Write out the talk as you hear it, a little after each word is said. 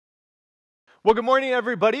Well, good morning,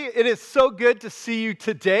 everybody. It is so good to see you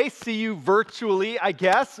today, see you virtually, I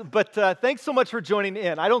guess, but thanks so much for joining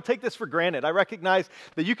in. I don't take this for granted. I recognize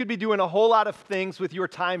that you could be doing a whole lot of things with your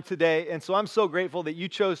time today, and so I'm so grateful that you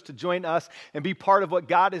chose to join us and be part of what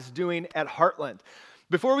God is doing at Heartland.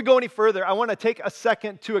 Before we go any further, I want to take a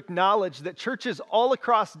second to acknowledge that churches all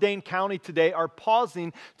across Dane County today are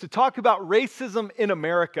pausing to talk about racism in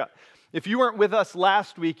America. If you weren't with us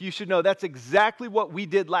last week, you should know that's exactly what we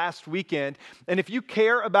did last weekend. And if you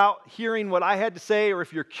care about hearing what I had to say, or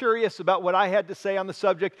if you're curious about what I had to say on the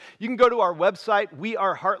subject, you can go to our website,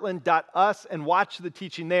 weareheartland.us, and watch the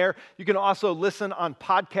teaching there. You can also listen on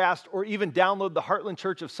podcast or even download the Heartland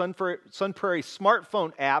Church of Sun Prairie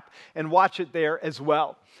smartphone app and watch it there as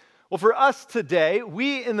well. Well, for us today,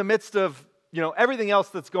 we, in the midst of everything else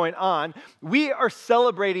that's going on, we are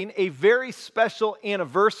celebrating a very special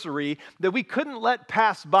anniversary that we couldn't let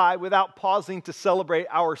pass by without pausing to celebrate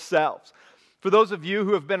ourselves. For those of you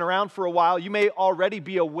who have been around for a while, you may already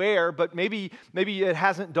be aware, but maybe it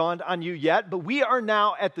hasn't dawned on you yet, but we are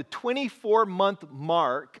now at the 24-month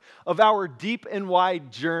mark of our Deep and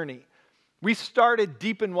Wide journey. We started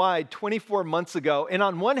Deep and Wide 24 months ago, and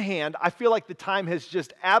on one hand, I feel like the time has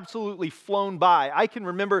just absolutely flown by. I can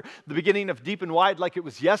remember the beginning of Deep and Wide like it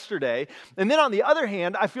was yesterday, and then on the other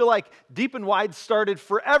hand, I feel like Deep and Wide started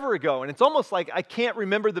forever ago, and it's almost like I can't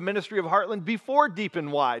remember the ministry of Heartland before Deep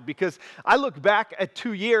and Wide, because I look back at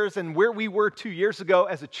 2 years and where we were 2 years ago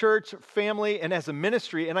as a church, family, and as a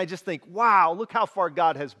ministry, and I just think, wow, look how far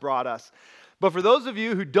God has brought us. But for those of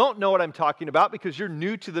you who don't know what I'm talking about because you're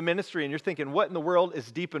new to the ministry and you're thinking, what in the world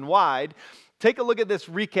is Deep and Wide? Take a look at this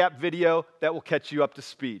recap video that will catch you up to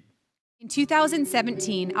speed. In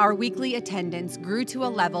 2017, our weekly attendance grew to a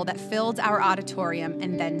level that filled our auditorium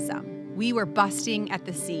and then some. We were busting at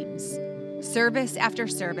the seams. Service after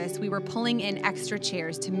service, we were pulling in extra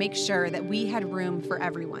chairs to make sure that we had room for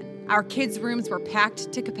everyone. Our kids' rooms were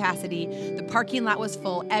packed to capacity. The parking lot was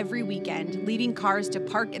full every weekend, leaving cars to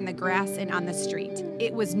park in the grass and on the street.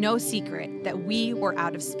 It was no secret that we were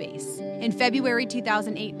out of space. In February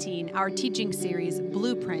 2018, our teaching series,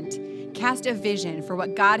 Blueprint, cast a vision for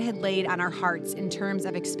what God had laid on our hearts in terms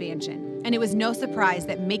of expansion. And it was no surprise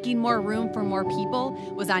that making more room for more people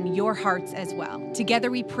was on your hearts as well.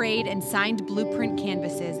 Together we prayed and signed blueprint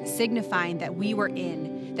canvases, signifying that we were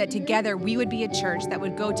in, that together we would be a church that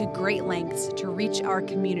would go to great lengths to reach our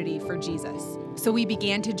community for Jesus. So we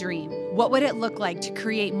began to dream. What would it look like to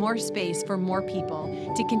create more space for more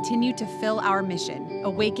people, to continue to fill our mission,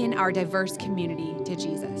 awaken our diverse community to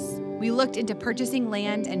Jesus? We looked into purchasing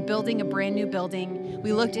land and building a brand new building.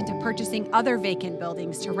 We looked into purchasing other vacant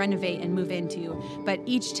buildings to renovate and move into. But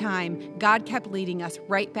each time, God kept leading us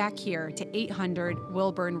right back here to 800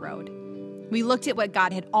 Wilburn Road. We looked at what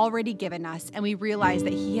God had already given us, and we realized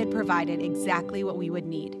that He had provided exactly what we would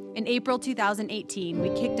need. In April 2018, we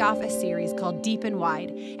kicked off a series called Deep and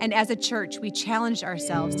Wide, and as a church, we challenged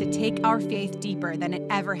ourselves to take our faith deeper than it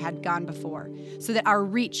ever had gone before, so that our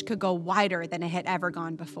reach could go wider than it had ever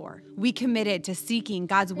gone before. We committed to seeking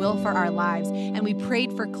God's will for our lives, and we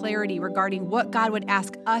prayed for clarity regarding what God would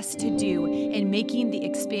ask us to do in making the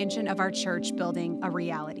expansion of our church building a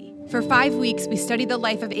reality. For 5 weeks, we studied the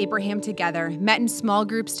life of Abraham together, met in small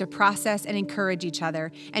groups to process and encourage each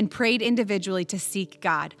other, and prayed individually to seek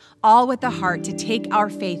God, all with the heart to take our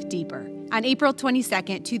faith deeper. On April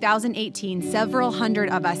 22nd, 2018, several hundred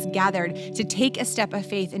of us gathered to take a step of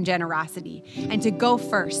faith and generosity, and to go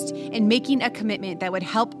first in making a commitment that would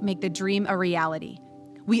help make the dream a reality.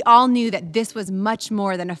 We all knew that this was much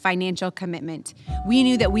more than a financial commitment. We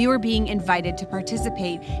knew that we were being invited to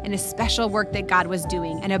participate in a special work that God was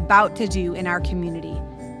doing and about to do in our community.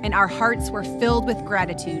 And our hearts were filled with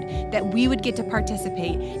gratitude that we would get to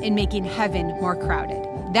participate in making heaven more crowded.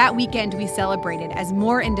 That weekend, we celebrated as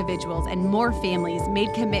more individuals and more families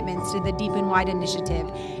made commitments to the Deep and Wide initiative,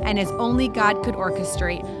 and as only God could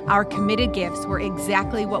orchestrate, our committed gifts were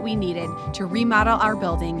exactly what we needed to remodel our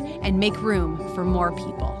building and make room for more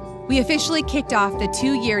people. We officially kicked off the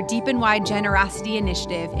 2-year Deep and Wide Generosity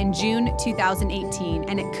Initiative in June 2018,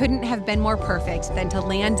 and it couldn't have been more perfect than to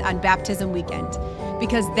land on Baptism Weekend,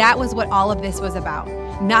 because that was what all of this was about.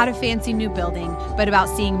 Not a fancy new building, but about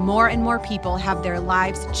seeing more and more people have their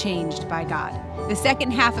lives changed by God. The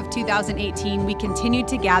second half of 2018, we continued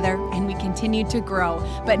to gather and we continued to grow,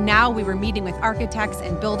 but now we were meeting with architects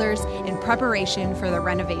and builders in preparation for the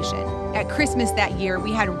renovation. At Christmas that year,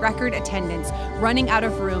 we had record attendance, running out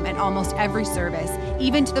of room at almost every service,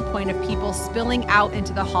 even to the point of people spilling out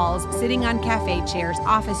into the halls, sitting on cafe chairs,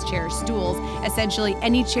 office chairs, stools, essentially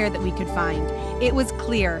any chair that we could find. It was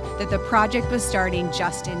clear that the project was starting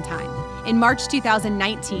just in time. In March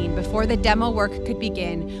 2019, before the demo work could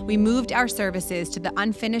begin, we moved our services to the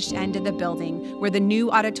unfinished end of the building where the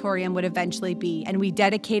new auditorium would eventually be, and we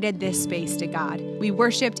dedicated this space to God. We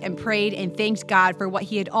worshiped and prayed and thanked God for what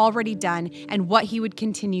He had already done and what He would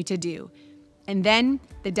continue to do. And then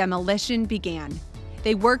the demolition began.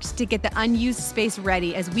 They worked to get the unused space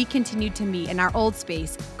ready as we continued to meet in our old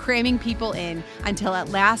space, cramming people in until at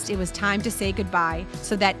last it was time to say goodbye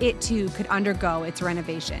so that it too could undergo its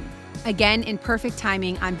renovation. Again, in perfect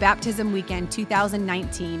timing, on Baptism Weekend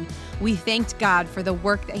 2019, we thanked God for the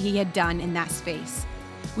work that He had done in that space.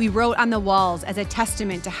 We wrote on the walls as a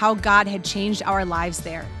testament to how God had changed our lives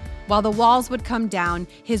there. While the walls would come down,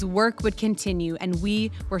 His work would continue, and we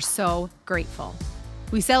were so grateful.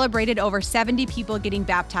 We celebrated over 70 people getting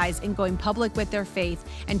baptized and going public with their faith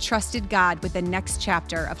and trusted God with the next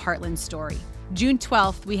chapter of Heartland's story. June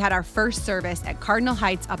 12th, we had our first service at Cardinal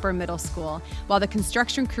Heights Upper Middle School while the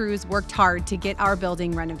construction crews worked hard to get our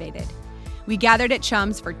building renovated. We gathered at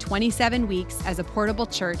Chums for 27 weeks as a portable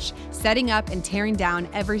church, setting up and tearing down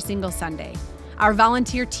every single Sunday. Our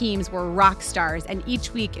volunteer teams were rock stars, and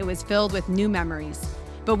each week it was filled with new memories.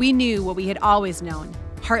 But we knew what we had always known.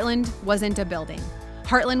 Heartland wasn't a building.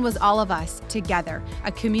 Heartland was all of us together,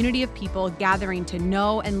 a community of people gathering to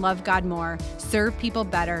know and love God more, serve people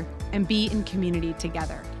better, and be in community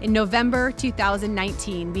together. In November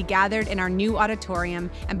 2019, we gathered in our new auditorium,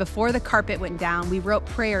 and before the carpet went down, we wrote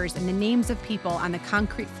prayers and the names of people on the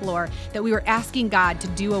concrete floor that we were asking God to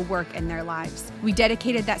do a work in their lives. We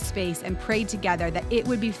dedicated that space and prayed together that it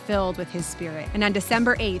would be filled with His Spirit. And on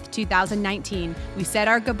December 8th, 2019, we said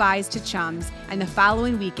our goodbyes to Chums, and the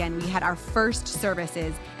following weekend, we had our first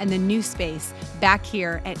services in the new space back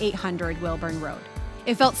here at 800 Wilburn Road.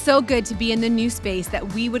 It felt so good to be in the new space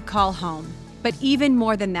that we would call home. But even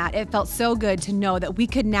more than that, it felt so good to know that we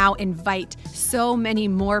could now invite so many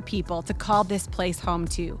more people to call this place home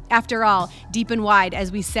too. After all, Deep and Wide,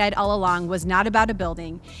 as we said all along, was not about a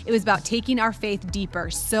building. It was about taking our faith deeper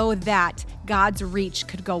so that God's reach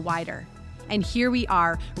could go wider. And here we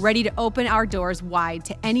are, ready to open our doors wide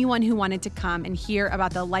to anyone who wanted to come and hear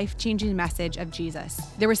about the life-changing message of Jesus.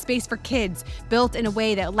 There was space for kids, built in a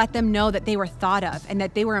way that let them know that they were thought of and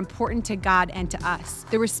that they were important to God and to us.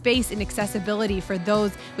 There was space and accessibility for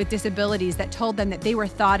those with disabilities that told them that they were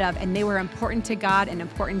thought of and they were important to God and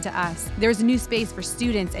important to us. There was a new space for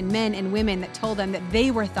students and men and women that told them that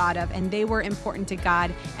they were thought of and they were important to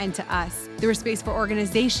God and to us. There was space for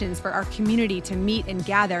organizations, for our community to meet and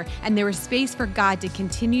gather, and there was space for God to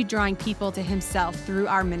continue drawing people to Himself through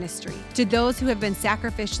our ministry. To those who have been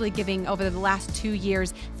sacrificially giving over the last 2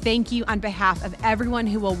 years, thank you on behalf of everyone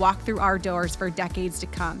who will walk through our doors for decades to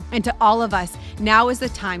come. And to all of us, now is the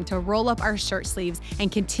time to roll up our shirt sleeves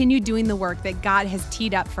and continue doing the work that God has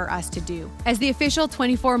teed up for us to do. As the official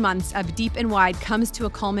 24 months of Deep and Wide comes to a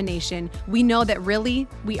culmination, we know that really,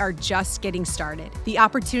 we are just getting started. The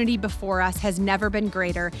opportunity before us has never been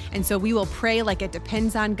greater, and so we will pray like it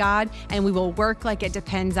depends on God, and we will work like it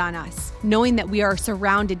depends on us, knowing that we are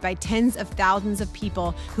surrounded by tens of thousands of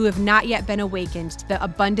people who have not yet been awakened to the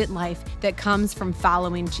abundant life that comes from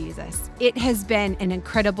following Jesus. It has been an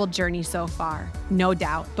incredible journey so far, no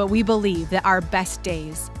doubt, but we believe that our best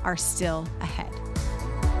days are still ahead.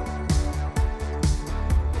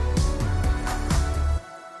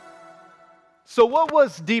 So what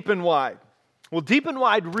was Deep and Wide? Well, Deep and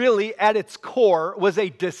Wide really, at its core, was a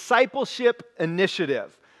discipleship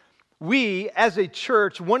initiative. We, as a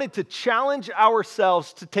church, wanted to challenge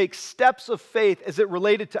ourselves to take steps of faith as it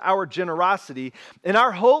related to our generosity. And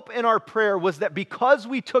our hope and our prayer was that because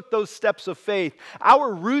we took those steps of faith,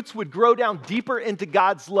 our roots would grow down deeper into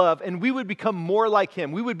God's love and we would become more like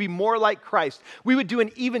Him. We would be more like Christ. We would do an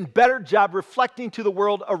even better job reflecting to the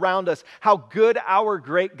world around us how good our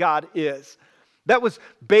great God is. That was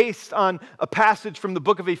based on a passage from the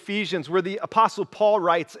book of Ephesians where the Apostle Paul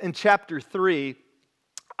writes in chapter 3,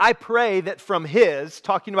 I pray that from His,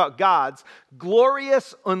 talking about God's,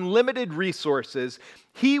 glorious, unlimited resources,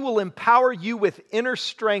 He will empower you with inner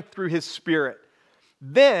strength through His Spirit.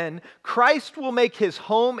 Then Christ will make His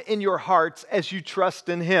home in your hearts as you trust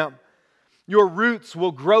in Him. Your roots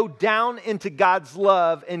will grow down into God's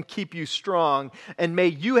love and keep you strong. And may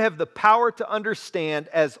you have the power to understand,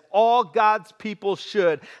 as all God's people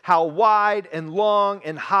should, how wide and long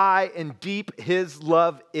and high and deep His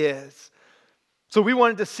love is. So we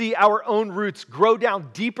wanted to see our own roots grow down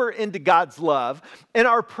deeper into God's love. And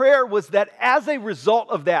our prayer was that as a result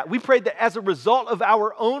of that, we prayed that as a result of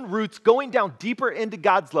our own roots going down deeper into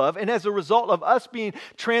God's love, and as a result of us being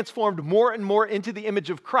transformed more and more into the image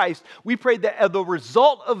of Christ, we prayed that the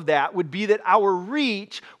result of that would be that our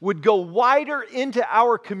reach would go wider into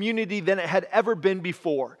our community than it had ever been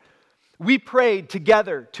before. We prayed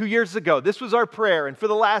together 2 years ago. This was our prayer, and for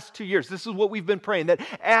the last 2 years, this is what we've been praying, that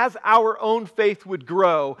as our own faith would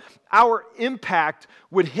grow, our impact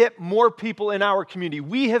would hit more people in our community.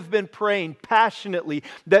 We have been praying passionately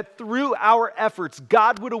that through our efforts,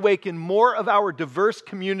 God would awaken more of our diverse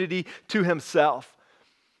community to himself.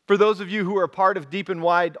 For those of you who are a part of Deep and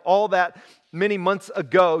Wide, all that many months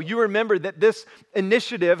ago, you remember that this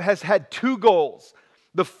initiative has had 2 goals.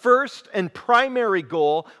 The first and primary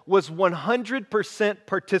goal was 100%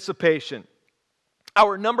 participation.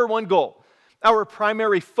 Our number one goal, our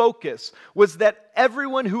primary focus, was that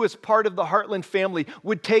everyone who is part of the Heartland family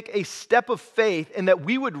would take a step of faith and that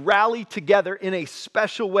we would rally together in a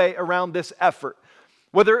special way around this effort.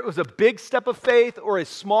 Whether it was a big step of faith or a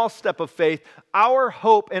small step of faith, our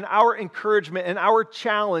hope and our encouragement and our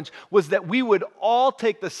challenge was that we would all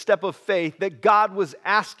take the step of faith that God was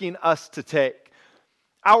asking us to take.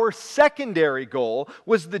 Our secondary goal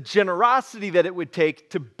was the generosity that it would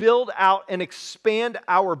take to build out and expand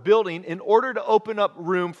our building in order to open up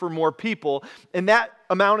room for more people, and that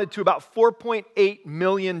amounted to about $4.8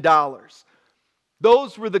 million.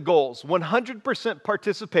 Those were the goals, 100%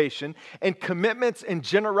 participation and commitments and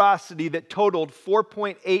generosity that totaled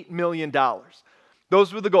 $4.8 million.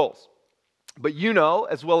 Those were the goals. But you know,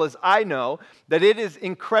 as well as I know, that it is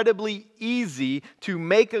incredibly easy to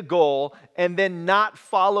make a goal and then not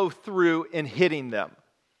follow through in hitting them.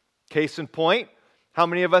 Case in point, how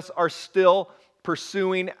many of us are still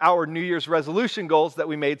pursuing our New Year's resolution goals that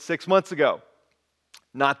we made 6 months ago?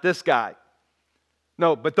 Not this guy.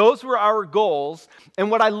 No, but those were our goals.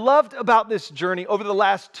 And what I loved about this journey over the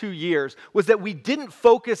last 2 years was that we didn't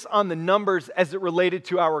focus on the numbers as it related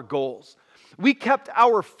to our goals. We kept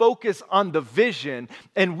our focus on the vision,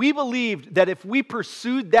 and we believed that if we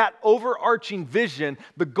pursued that overarching vision,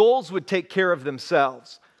 the goals would take care of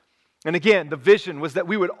themselves. And again, the vision was that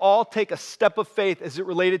we would all take a step of faith as it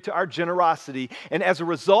related to our generosity. And as a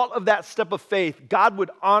result of that step of faith, God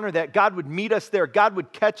would honor that. God would meet us there. God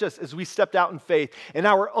would catch us as we stepped out in faith. And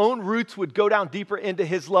our own roots would go down deeper into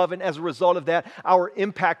his love. And as a result of that, our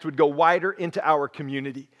impact would go wider into our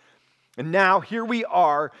community. And now here we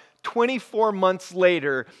are, 24 months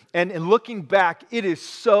later, and in looking back, it is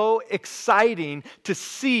so exciting to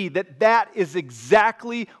see that that is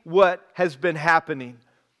exactly what has been happening.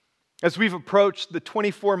 As we've approached the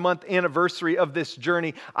 24-month anniversary of this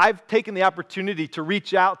journey, I've taken the opportunity to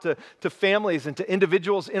reach out to families and to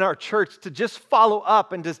individuals in our church to just follow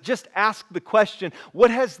up and to just ask the question,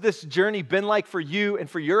 what has this journey been like for you and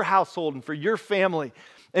for your household and for your family?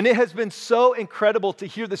 And it has been so incredible to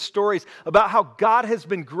hear the stories about how God has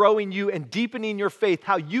been growing you and deepening your faith,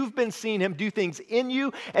 how you've been seeing him do things in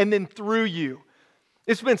you and then through you.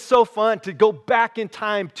 It's been so fun to go back in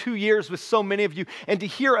time 2 years with so many of you and to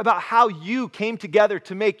hear about how you came together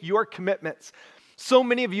to make your commitments. So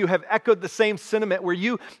many of you have echoed the same sentiment where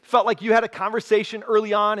you felt like you had a conversation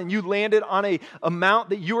early on and you landed on an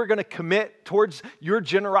amount that you were going to commit towards your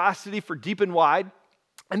generosity for Deep and Wide.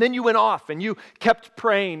 And then you went off and you kept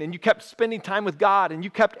praying and you kept spending time with God and you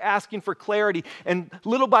kept asking for clarity. And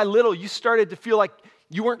little by little, you started to feel like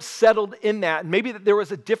you weren't settled in that. And maybe that there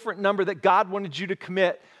was a different number that God wanted you to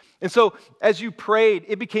commit. And so as you prayed,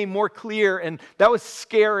 it became more clear and that was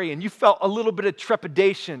scary and you felt a little bit of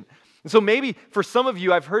trepidation. And so maybe for some of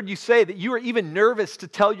you, I've heard you say that you were even nervous to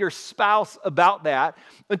tell your spouse about that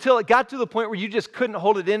until it got to the point where you just couldn't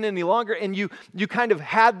hold it in any longer and you kind of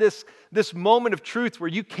had this moment of truth where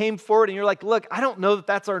you came forward and you're like, look, I don't know that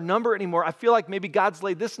that's our number anymore. I feel like maybe God's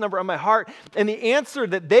laid this number on my heart. And the answer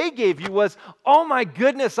that they gave you was, oh my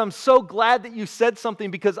goodness, I'm so glad that you said something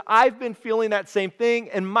because I've been feeling that same thing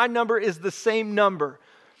and my number is the same number.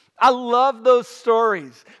 I love those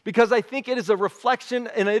stories because I think it is a reflection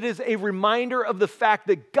and it is a reminder of the fact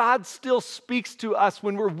that God still speaks to us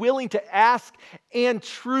when we're willing to ask and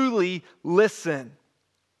truly listen.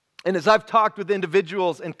 And as I've talked with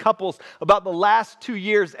individuals and couples about the last 2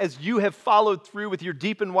 years as you have followed through with your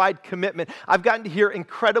Deep and Wide commitment, I've gotten to hear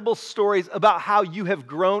incredible stories about how you have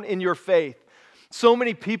grown in your faith. So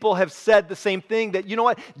many people have said the same thing that, you know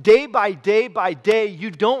what, day by day,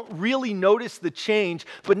 you don't really notice the change,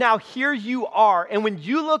 but now here you are. And when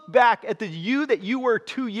you look back at the you that you were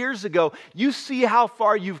 2 years ago, you see how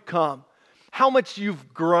far you've come, how much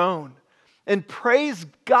you've grown. And praise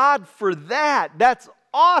God for that. That's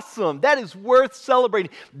awesome. That is worth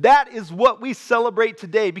celebrating. That is what we celebrate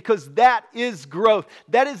today because that is growth.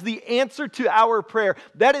 That is the answer to our prayer.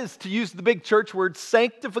 That is, to use the big church word,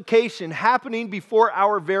 sanctification happening before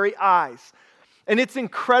our very eyes. And it's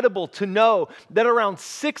incredible to know that around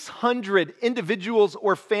 600 individuals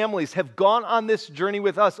or families have gone on this journey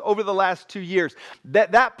with us over the last 2 years.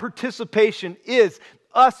 That participation is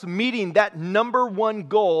us meeting that number one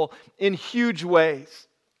goal in huge ways.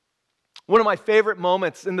 One of my favorite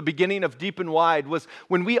moments in the beginning of Deep and Wide was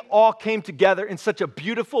when we all came together in such a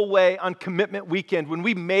beautiful way on Commitment Weekend, when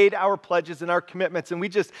we made our pledges and our commitments, and we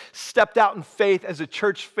just stepped out in faith as a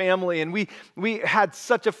church family, and we had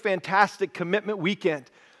such a fantastic Commitment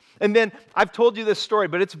Weekend. And then, I've told you this story,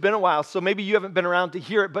 but it's been a while, so maybe you haven't been around to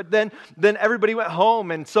hear it, but then everybody went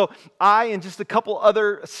home, and so I and just a couple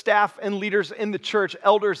other staff and leaders in the church,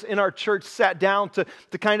 elders in our church, sat down to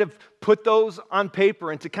kind of put those on paper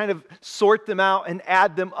and to kind of sort them out and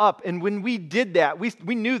add them up. And when we did that,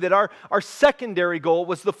 we knew that our secondary goal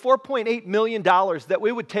was the $4.8 million that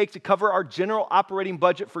we would take to cover our general operating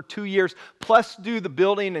budget for 2 years, plus do the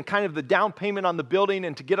building and kind of the down payment on the building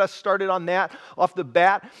and to get us started on that off the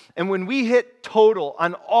bat. And when we hit total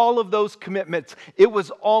on all of those commitments, it was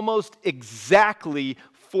almost exactly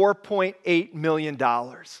 $4.8 million.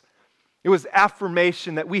 It was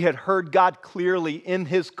affirmation that we had heard God clearly in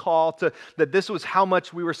His call that this was how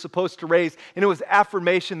much we were supposed to raise. And it was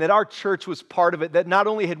affirmation that our church was part of it, that not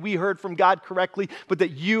only had we heard from God correctly, but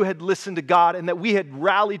that you had listened to God and that we had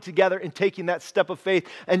rallied together in taking that step of faith.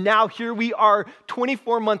 And now here we are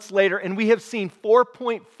 24 months later, and we have seen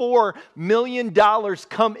 $4.4 million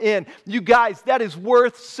come in. You guys, that is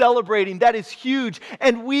worth celebrating. That is huge.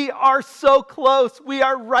 And we are so close. We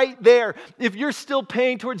are right there. If you're still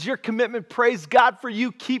paying towards your commitment, praise God for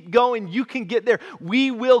you. Keep going. You can get there.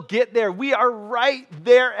 We will get there. We are right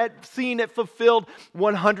there at seeing it fulfilled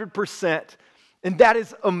 100%. And that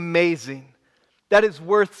is amazing. That is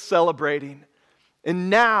worth celebrating. And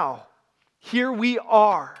now, here we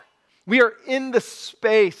are. We are in the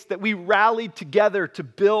space that we rallied together to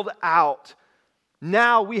build out.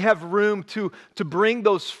 Now we have room to bring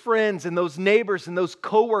those friends and those neighbors and those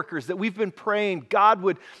coworkers that we've been praying God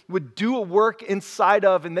would do a work inside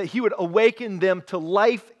of and that He would awaken them to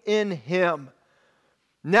life in Him.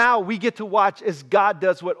 Now we get to watch as God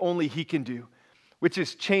does what only He can do, which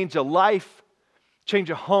is change a life,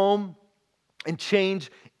 change a home, and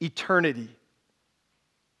change eternity.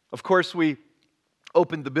 Of course, we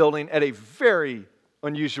opened the building at a very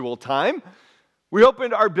unusual time. We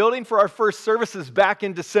opened our building for our first services back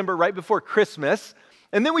in December, right before Christmas.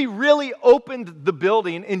 And then we really opened the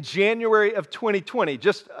building in January of 2020,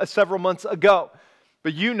 just several months ago.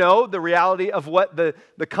 But you know the reality of what the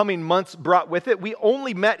coming months brought with it. We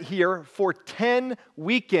only met here for 10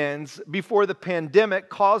 weekends before the pandemic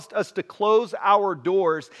caused us to close our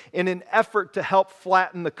doors in an effort to help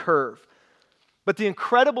flatten the curve. But the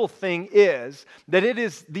incredible thing is that it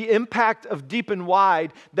is the impact of Deep and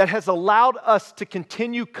Wide that has allowed us to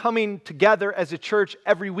continue coming together as a church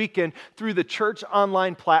every weekend through the church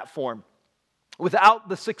online platform. Without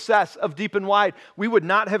the success of Deep and Wide, we would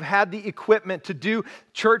not have had the equipment to do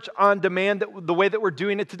church on demand the way that we're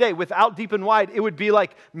doing it today. Without Deep and Wide, it would be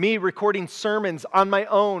like me recording sermons on my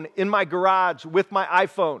own in my garage with my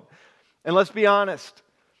iPhone. And let's be honest,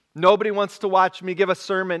 nobody wants to watch me give a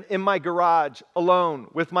sermon in my garage alone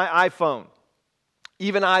with my iPhone.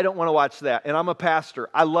 Even I don't want to watch that, and I'm a pastor.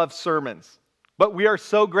 I love sermons. But we are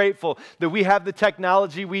so grateful that we have the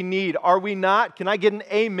technology we need. Are we not? Can I get an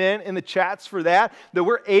amen in the chats for that? That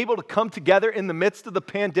we're able to come together in the midst of the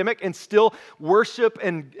pandemic and still worship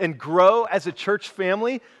and grow as a church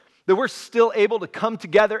family? That we're still able to come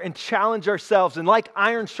together and challenge ourselves and like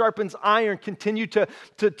iron sharpens iron, continue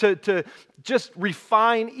to just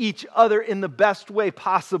refine each other in the best way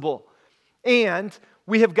possible. And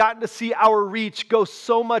we have gotten to see our reach go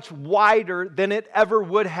so much wider than it ever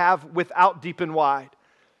would have without Deep and Wide.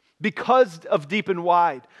 Because of Deep and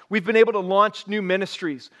Wide, we've been able to launch new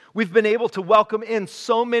ministries. We've been able to welcome in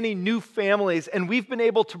so many new families, and we've been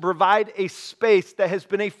able to provide a space that has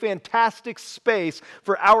been a fantastic space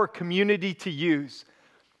for our community to use.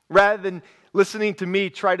 Rather than listening to me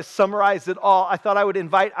try to summarize it all, I thought I would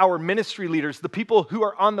invite our ministry leaders, the people who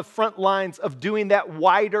are on the front lines of doing that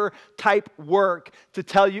wider type work, to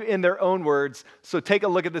tell you in their own words. So take a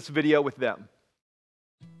look at this video with them.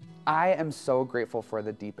 I am so grateful for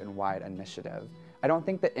the Deep and Wide initiative. I don't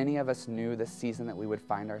think that any of us knew the season that we would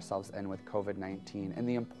find ourselves in with COVID-19 and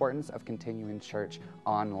the importance of continuing church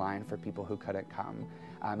online for people who couldn't come.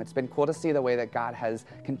 It's been cool to see the way that God has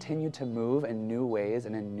continued to move in new ways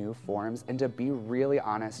and in new forms, and to be really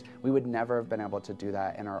honest, we would never have been able to do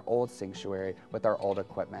that in our old sanctuary with our old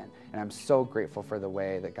equipment. And I'm so grateful for the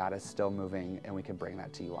way that God is still moving and we can bring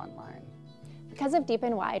that to you online. Because of Deep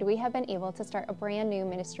and Wide, we have been able to start a brand new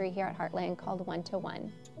ministry here at Heartland called One to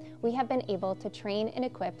One. We have been able to train and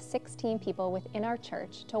equip 16 people within our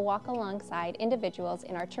church to walk alongside individuals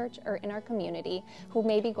in our church or in our community who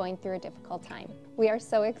may be going through a difficult time. We are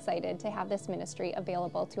so excited to have this ministry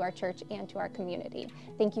available to our church and to our community.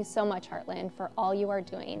 Thank you so much, Heartland, for all you are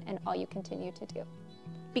doing and all you continue to do.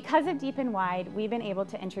 Because of Deep and Wide, we've been able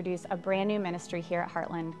to introduce a brand new ministry here at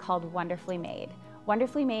Heartland called Wonderfully Made.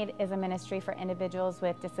 Wonderfully Made is a ministry for individuals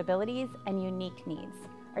with disabilities and unique needs.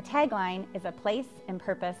 Our tagline is a place and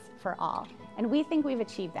purpose for all, and we think we've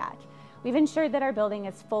achieved that. We've ensured that our building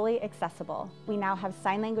is fully accessible. We now have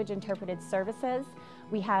sign language interpreted services.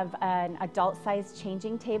 We have an adult-sized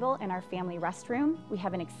changing table in our family restroom. We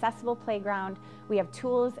have an accessible playground. We have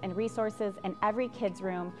tools and resources in every kid's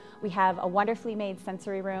room. We have a wonderfully made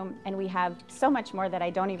sensory room, and we have so much more that I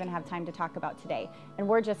don't even have time to talk about today. And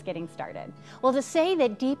we're just getting started. Well, to say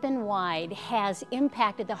that Deep and Wide has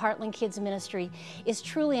impacted the Heartland Kids Ministry is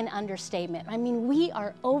truly an understatement. I mean, we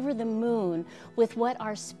are over the moon with what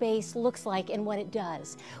our space looks like and what it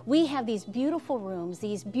does. We have these beautiful rooms,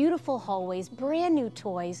 these beautiful hallways, brand new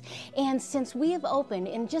toys, and since we have opened,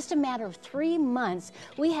 in just a matter of 3 months,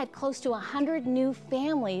 we had close to 100 new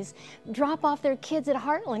families drop off their kids at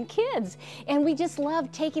Heartland Kids, and we just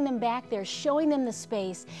love taking them back there, showing them the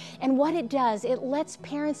space, and what it does, it lets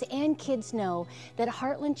parents and kids know that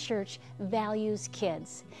Heartland Church values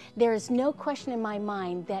kids. There is no question in my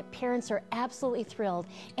mind that parents are absolutely thrilled,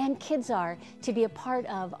 and kids are, to be a part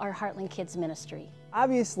of our Heartland Kids ministry.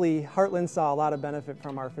 Obviously, Heartland saw a lot of benefit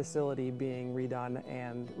from our facility being redone,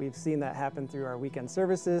 and we've seen that happen through our weekend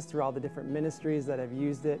services, through all the different ministries that have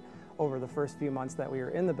used it over the first few months that we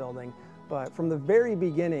were in the building. But from the very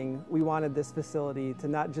beginning, we wanted this facility to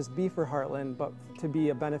not just be for Heartland, but to be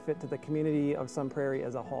a benefit to the community of Sun Prairie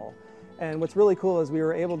as a whole. And what's really cool is we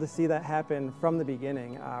were able to see that happen from the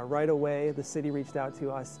beginning. Right away, the city reached out to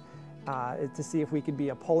us to see if we could be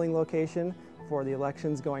a polling location for the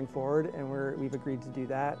elections going forward, and we've agreed to do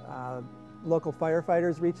that. Local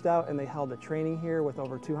firefighters reached out and they held a training here with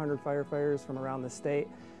over 200 firefighters from around the state,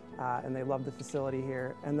 and they loved the facility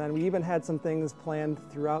here. And then we even had some things planned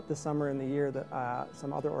throughout the summer and the year that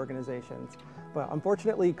some other organizations. But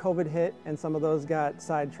unfortunately, COVID hit and some of those got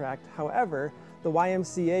sidetracked. However, the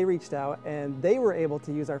YMCA reached out and they were able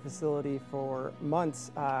to use our facility for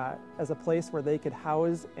months as a place where they could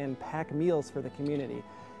house and pack meals for the community.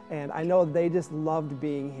 And I know they just loved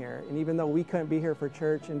being here. And even though we couldn't be here for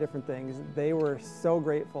church and different things, they were so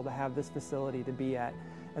grateful to have this facility to be at.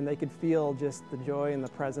 And they could feel just the joy and the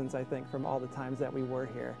presence, I think, from all the times that we were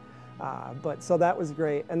here. So that was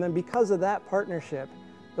great. And then because of that partnership,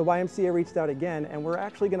 the YMCA reached out again, and we're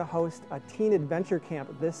actually gonna host a teen adventure camp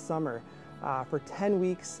this summer for 10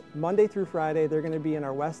 weeks, Monday through Friday. They're gonna be in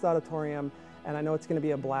our West Auditorium, and I know it's going to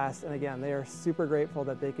be a blast. And again, they are super grateful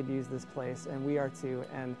that they could use this place, and we are too.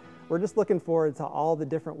 And we're just looking forward to all the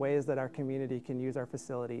different ways that our community can use our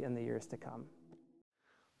facility in the years to come.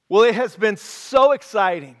 Well, it has been so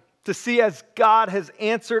exciting to see as God has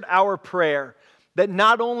answered our prayer, that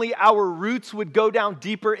not only our roots would go down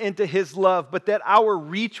deeper into His love, but that our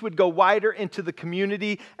reach would go wider into the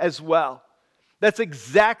community as well. That's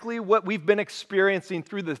exactly what we've been experiencing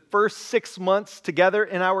through the first 6 months together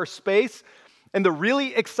in our space. And the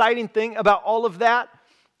really exciting thing about all of that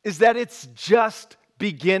is that it's just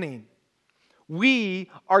beginning. We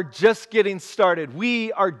are just getting started.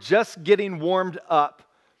 We are just getting warmed up.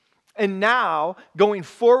 And now, going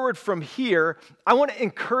forward from here, I want to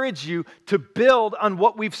encourage you to build on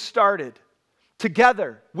what we've started.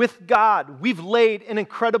 Together with God, we've laid an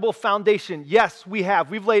incredible foundation. Yes, we have.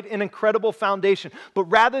 We've laid an incredible foundation. But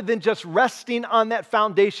rather than just resting on that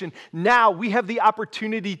foundation, now we have the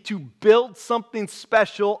opportunity to build something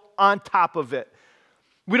special on top of it.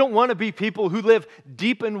 We don't want to be people who live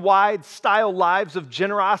deep and wide style lives of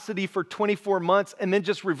generosity for 24 months and then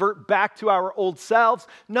just revert back to our old selves.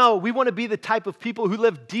 No, we want to be the type of people who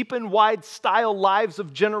live deep and wide style lives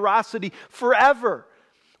of generosity forever.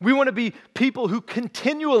 We want to be people who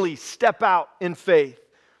continually step out in faith.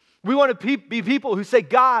 We want to be people who say,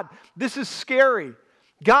 God, this is scary.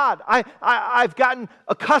 God, I've gotten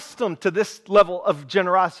accustomed to this level of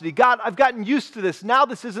generosity. God, I've gotten used to this. Now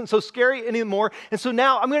this isn't so scary anymore. And so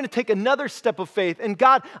now I'm going to take another step of faith. And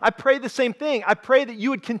God, I pray the same thing. I pray that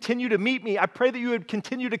you would continue to meet me. I pray that you would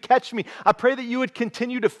continue to catch me. I pray that you would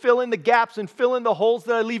continue to fill in the gaps and fill in the holes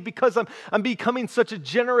that I leave because I'm becoming such a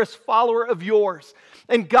generous follower of yours.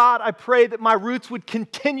 And God, I pray that my roots would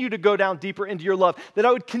continue to go down deeper into your love, that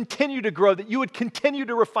I would continue to grow, that you would continue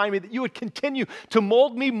to refine me, that you would continue to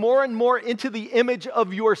mold me more and more into the image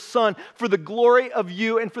of your Son for the glory of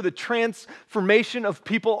you and for the transformation of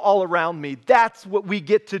people all around me. That's what we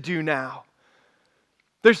get to do now.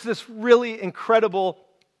 There's this really incredible,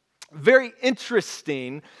 very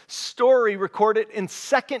interesting story recorded in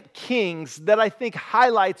 2 Kings that I think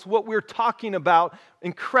highlights what we're talking about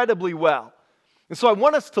incredibly well. And so I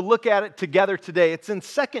want us to look at it together today. It's in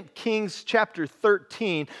 2 Kings chapter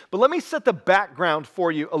 13, but let me set the background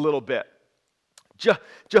for you a little bit.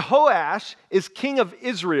 Jehoash is king of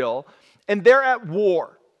Israel, and they're at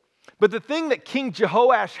war. But the thing that King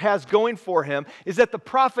Jehoash has going for him is that the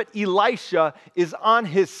prophet Elisha is on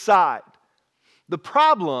his side. The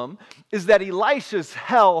problem is that Elisha's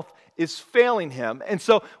health is failing him. And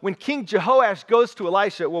so when King Jehoash goes to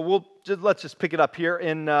Elisha, let's just pick it up here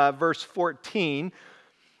in verse 14.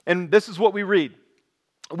 And this is what we read.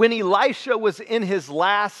 When Elisha was in his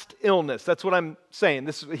last illness, that's what I'm saying.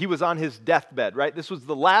 He was on his deathbed, right? This was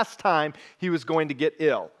the last time he was going to get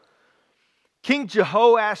ill. King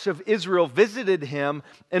Jehoash of Israel visited him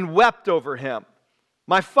and wept over him.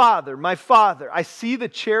 My father, I see the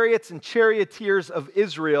chariots and charioteers of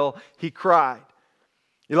Israel, he cried.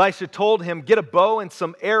 Elisha told him, get a bow and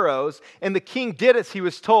some arrows, and the king did as he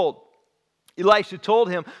was told. Elisha told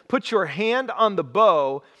him, put your hand on the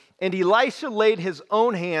bow, and Elisha laid his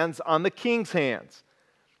own hands on the king's hands.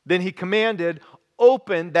 Then he commanded,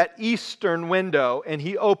 open that eastern window, and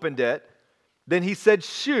he opened it. Then he said,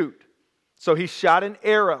 shoot. So he shot an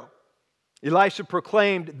arrow. Elisha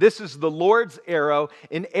proclaimed, this is the Lord's arrow,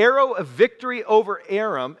 an arrow of victory over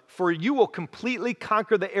Aram, for you will completely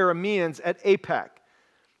conquer the Arameans at Apec.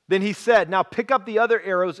 Then he said, now pick up the other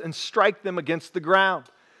arrows and strike them against the ground.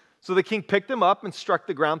 So the king picked them up and struck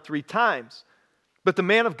the ground 3 times. But the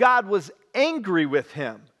man of God was angry with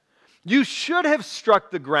him. You should have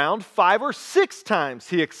struck the ground 5 or 6 times,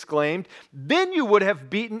 he exclaimed. Then you would have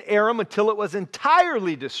beaten Aram until it was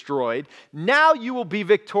entirely destroyed. Now you will be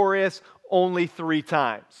victorious only 3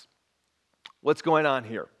 times. What's going on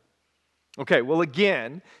here? Okay, well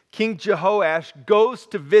again, King Jehoash goes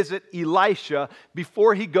to visit Elisha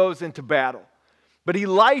before he goes into battle. But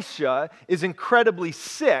Elisha is incredibly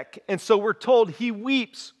sick, and so we're told he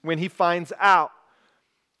weeps when he finds out.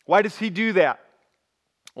 Why does he do that?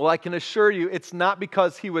 Well, I can assure you it's not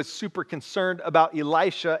because he was super concerned about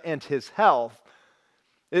Elisha and his health.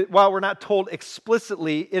 While we're not told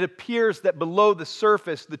explicitly, it appears that below the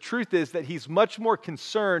surface, the truth is that he's much more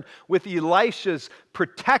concerned with Elisha's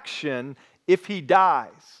protection if he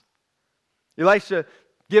dies. Elisha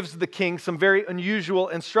gives the king some very unusual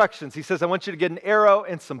instructions. He says, I want you to get an arrow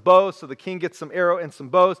and some bows. So the king gets some arrow and some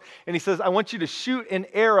bows. And he says, I want you to shoot an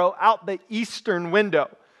arrow out the eastern window.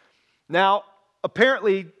 Now,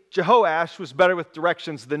 apparently, Jehoash was better with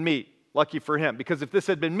directions than me. Lucky for him. Because if this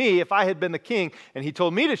had been me, if I had been the king, and he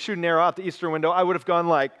told me to shoot an arrow out the eastern window, I would have gone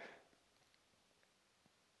like,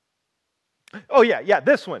 oh yeah,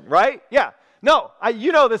 this one, right? Yeah. No,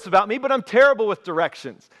 you know this about me, but I'm terrible with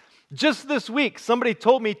directions. Just this week, somebody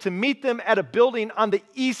told me to meet them at a building on the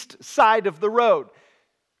east side of the road.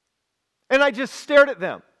 And I just stared at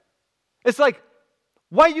them. It's like,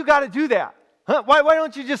 why you got to do that? Huh? Why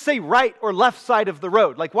don't you just say right or left side of the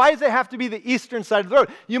road? Like, why does it have to be the eastern side of the road?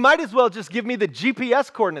 You might as well just give me the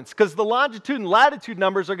GPS coordinates, because the longitude and latitude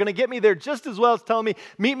numbers are going to get me there just as well as telling me,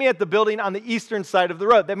 meet me at the building on the eastern side of the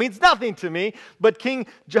road. That means nothing to me, but King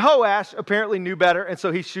Jehoash apparently knew better, and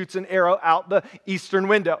so he shoots an arrow out the eastern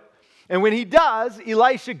window. And when he does,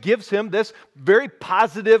 Elisha gives him this very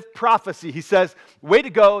positive prophecy. He says, way to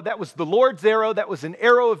go, that was the Lord's arrow, that was an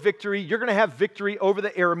arrow of victory. You're going to have victory over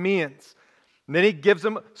the Arameans. And then he gives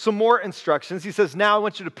him some more instructions. He says, now I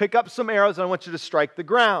want you to pick up some arrows and I want you to strike the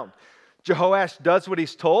ground. Jehoash does what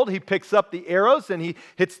he's told. He picks up the arrows and he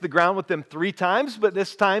hits the ground with them 3 times. But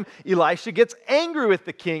this time, Elisha gets angry with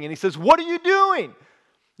the king and he says, what are you doing?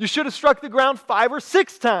 You should have struck the ground 5 or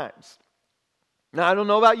 6 times. Now, I don't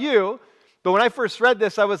know about you, but when I first read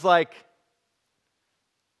this, I was like,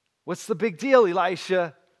 what's the big deal,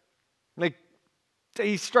 Elisha? Like,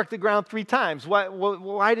 he struck the ground 3 times.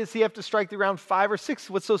 Why does he have to strike the ground 5 or 6?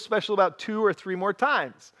 What's so special about 2 or 3 more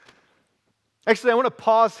times? Actually, I want to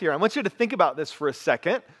pause here. I want you to think about this for a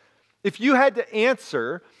second. If you had to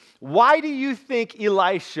answer, why do you think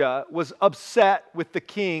Elisha was upset with the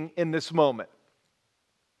king in this moment?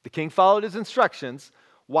 The king followed his instructions.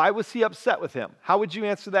 Why was he upset with him? How would you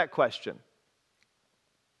answer that question?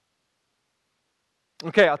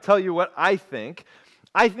 Okay, I'll tell you what I think.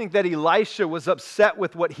 I think that Elisha was upset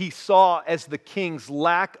with what he saw as the king's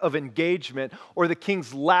lack of engagement or the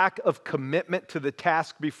king's lack of commitment to the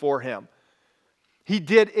task before him. He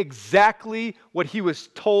did exactly what he was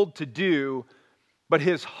told to do, but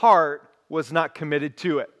his heart was not committed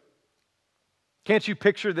to it. Can't you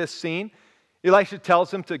picture this scene? Elisha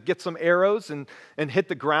tells him to get some arrows and hit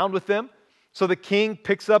the ground with them. So the king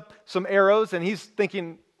picks up some arrows and he's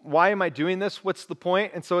thinking, why am I doing this? What's the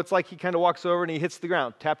point? And so it's like he kind of walks over and he hits the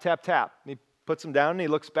ground. Tap, tap, tap. And he puts them down and he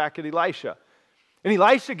looks back at Elisha. And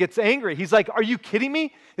Elisha gets angry. He's like, are you kidding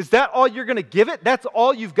me? Is that all you're going to give it? That's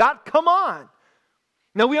all you've got? Come on.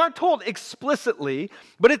 Now, we aren't told explicitly,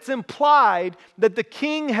 but it's implied that the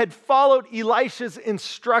king had followed Elisha's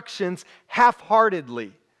instructions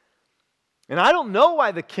half-heartedly. And I don't know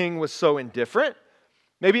why the king was so indifferent.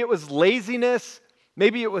 Maybe it was laziness.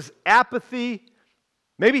 Maybe it was apathy.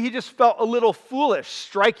 Maybe he just felt a little foolish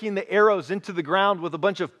striking the arrows into the ground with a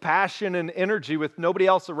bunch of passion and energy with nobody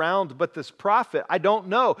else around but this prophet. I don't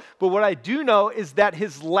know. But what I do know is that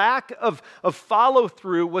his lack of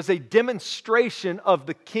follow-through was a demonstration of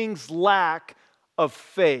the king's lack of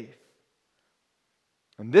faith.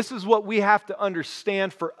 And this is what we have to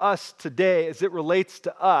understand for us today as it relates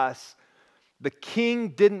to us. The king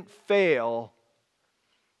didn't fail.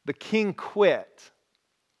 The king quit.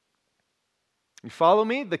 You follow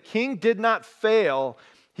me? The king did not fail.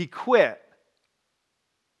 He quit.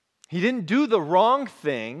 He didn't do the wrong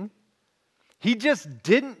thing. He just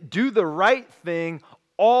didn't do the right thing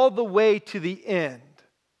all the way to the end.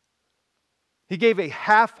 He gave a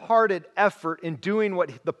half-hearted effort in doing what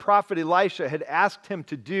the prophet Elisha had asked him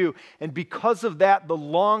to do, and because of that, the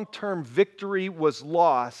long-term victory was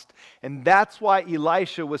lost, and that's why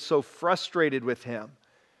Elisha was so frustrated with him.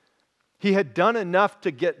 He had done enough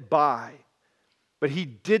to get by, but he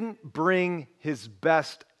didn't bring his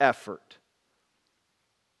best effort.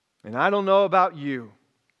 And I don't know about you,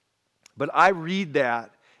 but I read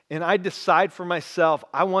that and I decide for myself,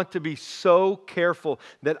 I want to be so careful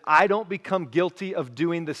that I don't become guilty of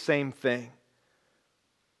doing the same thing.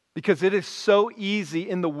 Because it is so easy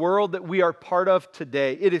in the world that we are part of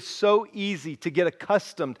today, it is so easy to get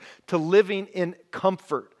accustomed to living in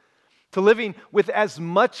comfort, to living with as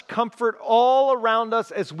much comfort all around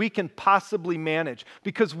us as we can possibly manage,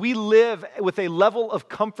 because we live with a level of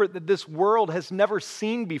comfort that this world has never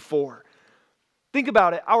seen before. Think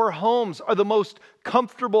about it. Our homes are the most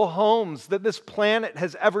comfortable homes that this planet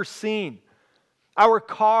has ever seen. Our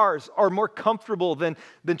cars are more comfortable than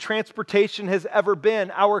transportation has ever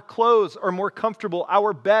been. Our clothes are more comfortable.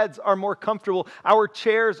 Our beds are more comfortable. Our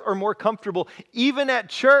chairs are more comfortable. Even at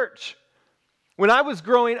church. When I was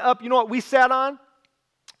growing up, you know what we sat on?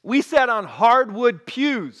 We sat on hardwood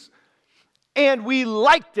pews, and we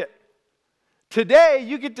liked it. Today,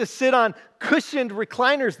 you get to sit on cushioned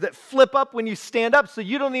recliners that flip up when you stand up, so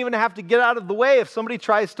you don't even have to get out of the way if somebody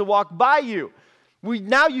tries to walk by you.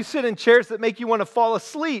 Now you sit in chairs that make you want to fall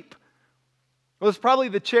asleep. Well, it's probably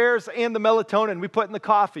the chairs and the melatonin we put in the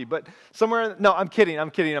coffee, but no, I'm kidding.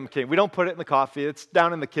 We don't put it in the coffee. It's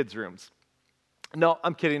down in the kids' rooms. No,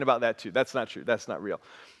 I'm kidding about that too. That's not true. That's not real.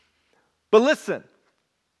 But listen,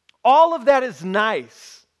 all of that is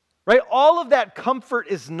nice, right? All of that comfort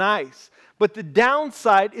is nice. But the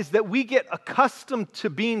downside is that we get accustomed to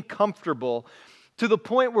being comfortable to the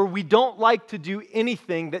point where we don't like to do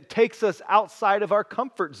anything that takes us outside of our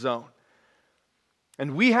comfort zone.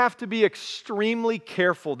 And we have to be extremely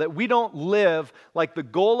careful that we don't live like the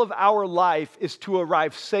goal of our life is to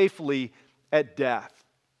arrive safely at death.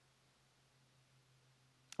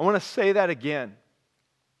 I want to say that again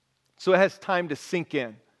so it has time to sink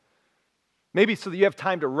in. Maybe so that you have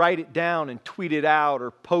time to write it down and tweet it out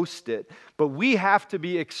or post it. But we have to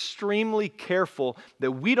be extremely careful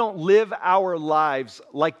that we don't live our lives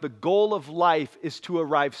like the goal of life is to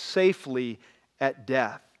arrive safely at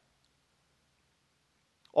death.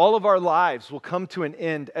 All of our lives will come to an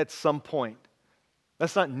end at some point.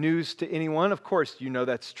 That's not news to anyone. Of course, you know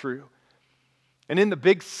that's true. And in the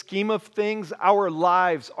big scheme of things, our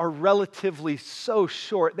lives are relatively so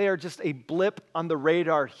short. They are just a blip on the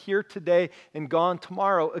radar, here today and gone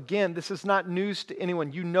tomorrow. Again, this is not news to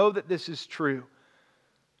anyone. You know that this is true.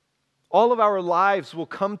 All of our lives will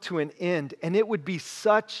come to an end, and it would be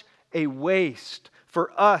such a waste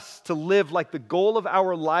for us to live like the goal of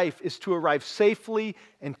our life is to arrive safely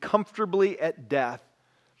and comfortably at death.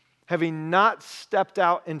 having not stepped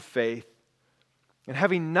out in faith, and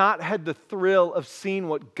having not had the thrill of seeing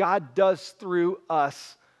what God does through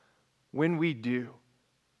us when we do,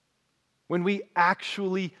 when we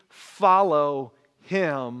actually follow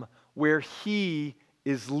Him where He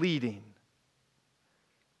is leading.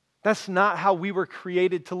 That's not how we were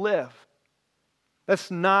created to live.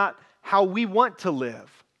 That's not how we want to live.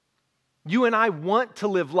 You and I want to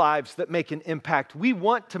live lives that make an impact. We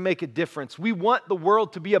want to make a difference. We want the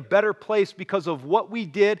world to be a better place because of what we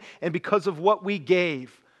did and because of what we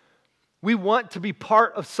gave. We want to be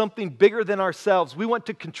part of something bigger than ourselves. We want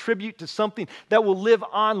to contribute to something that will live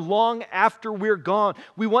on long after we're gone.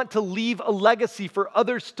 We want to leave a legacy for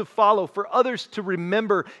others to follow, for others to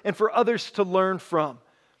remember, and for others to learn from.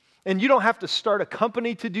 And you don't have to start a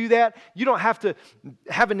company to do that. You don't have to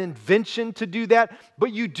have an invention to do that.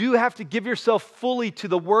 But you do have to give yourself fully to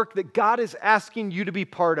the work that God is asking you to be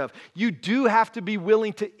part of. You do have to be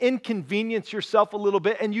willing to inconvenience yourself a little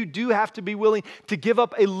bit. And you do have to be willing to give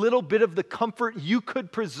up a little bit of the comfort you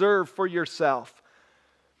could preserve for yourself.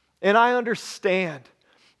 And I understand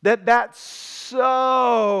that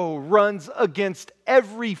so runs against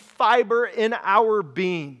every fiber in our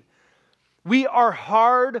being. We are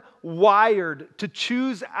hardwired to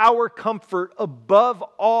choose our comfort above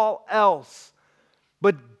all else.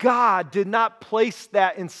 But God did not place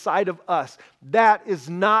that inside of us. That is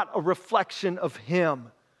not a reflection of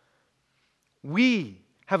Him. We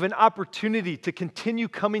have an opportunity to continue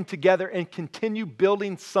coming together and continue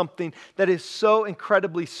building something that is so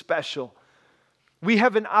incredibly special. We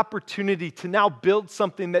have an opportunity to now build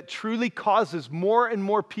something that truly causes more and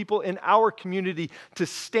more people in our community to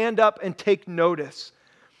stand up and take notice.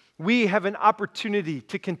 We have an opportunity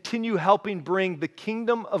to continue helping bring the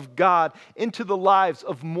kingdom of God into the lives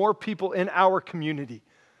of more people in our community.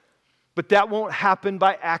 But that won't happen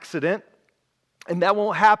by accident, and that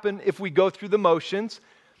won't happen if we go through the motions,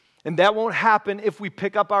 and that won't happen if we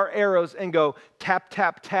pick up our arrows and go tap,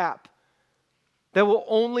 tap, tap. That will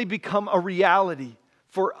only become a reality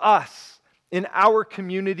for us in our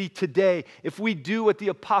community today if we do what the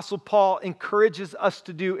Apostle Paul encourages us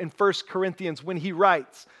to do in 1 Corinthians when he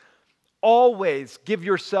writes, "Always give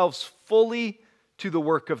yourselves fully to the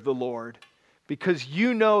work of the Lord, because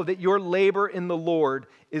you know that your labor in the Lord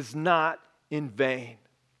is not in vain."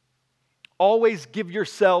 Always give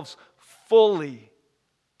yourselves fully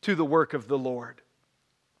to the work of the Lord.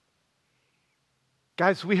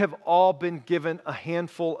 Guys, we have all been given a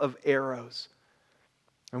handful of arrows,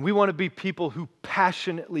 and we want to be people who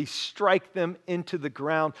passionately strike them into the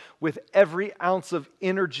ground with every ounce of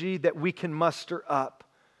energy that we can muster up.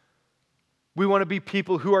 We want to be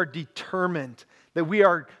people who are determined that we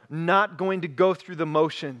are not going to go through the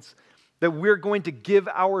motions, that we're going to give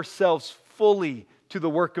ourselves fully to the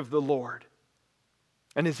work of the Lord.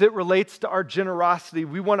 And as it relates to our generosity,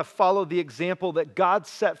 we want to follow the example that God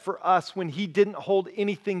set for us when He didn't hold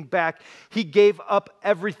anything back. He gave up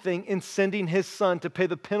everything in sending His Son to pay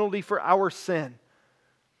the penalty for our sin.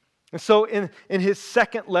 And so in his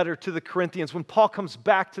second letter to the Corinthians, when Paul comes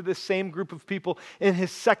back to this same group of people, in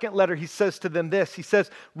his second letter, he says to them this. He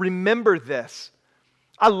says, "Remember this."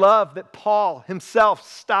 I love that Paul himself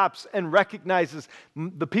stops and recognizes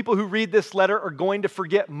the people who read this letter are going to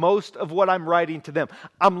forget most of what I'm writing to them.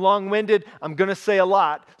 I'm long-winded. I'm going to say a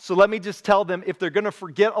lot. So let me just tell them, if they're going to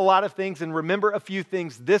forget a lot of things and remember a few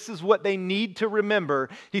things, this is what they need to remember.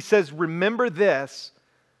 He says, "Remember this,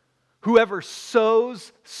 whoever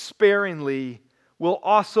sows sparingly will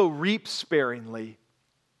also reap sparingly,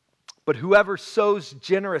 but whoever sows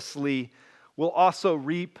generously will also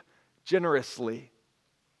reap generously."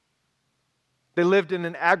 They lived in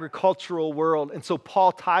an agricultural world, and so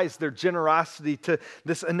Paul ties their generosity to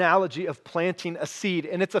this analogy of planting a seed.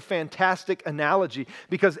 And it's a fantastic analogy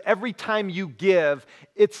because every time you give,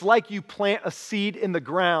 it's like you plant a seed in the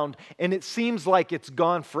ground, and it seems like it's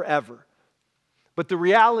gone forever. But the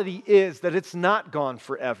reality is that it's not gone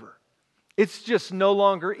forever. It's just no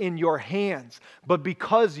longer in your hands. But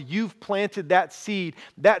because you've planted that seed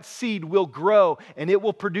will grow and it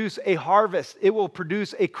will produce a harvest. It will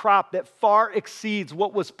produce a crop that far exceeds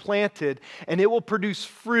what was planted, and it will produce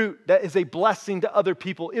fruit that is a blessing to other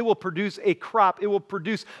people. It will produce a crop. It will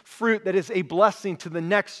produce fruit that is a blessing to the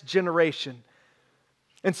next generation.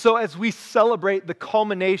 And so as we celebrate the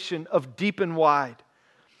culmination of Deep and Wide,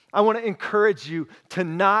 I want to encourage you to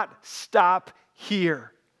not stop here,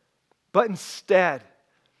 but instead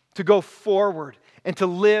to go forward and to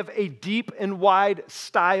live a deep and wide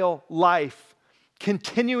style life,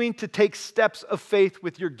 continuing to take steps of faith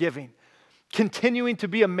with your giving, continuing to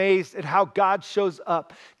be amazed at how God shows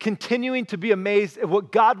up, continuing to be amazed at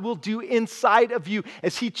what God will do inside of you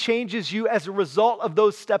as He changes you as a result of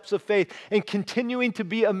those steps of faith, and continuing to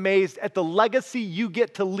be amazed at the legacy you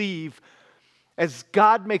get to leave as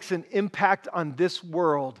God makes an impact on this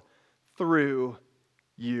world through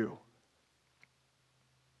you.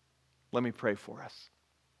 Let me pray for us.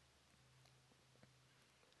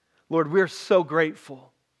 Lord, we're so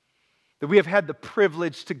grateful that we have had the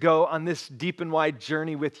privilege to go on this deep and wide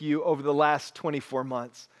journey with you over the last 24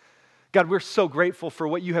 months. God, we're so grateful for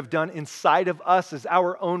what you have done inside of us as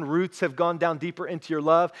our own roots have gone down deeper into your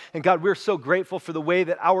love. And God, we're so grateful for the way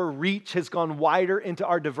that our reach has gone wider into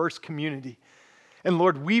our diverse community. And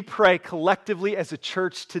Lord, we pray collectively as a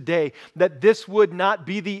church today that this would not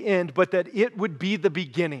be the end, but that it would be the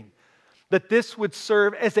beginning. That this would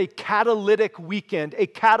serve as a catalytic weekend, a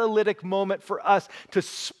catalytic moment for us to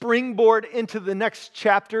springboard into the next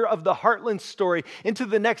chapter of the Heartland story, into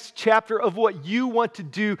the next chapter of what you want to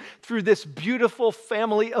do through this beautiful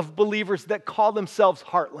family of believers that call themselves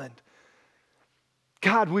Heartland.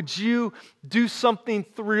 God, would you do something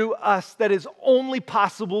through us that is only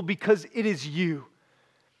possible because it is you?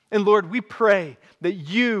 And Lord, we pray that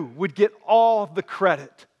you would get all the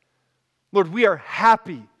credit. Lord, we are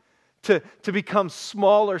happy to become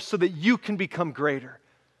smaller so that you can become greater.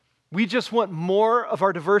 We just want more of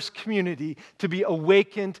our diverse community to be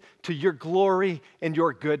awakened to your glory and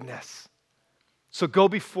your goodness. So go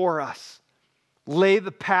before us. Lay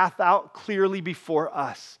the path out clearly before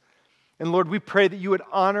us. And Lord, we pray that you would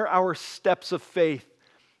honor our steps of faith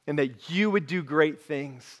and that you would do great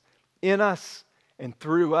things in us and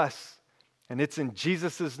through us. And it's in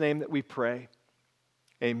Jesus' name that we pray.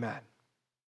 Amen.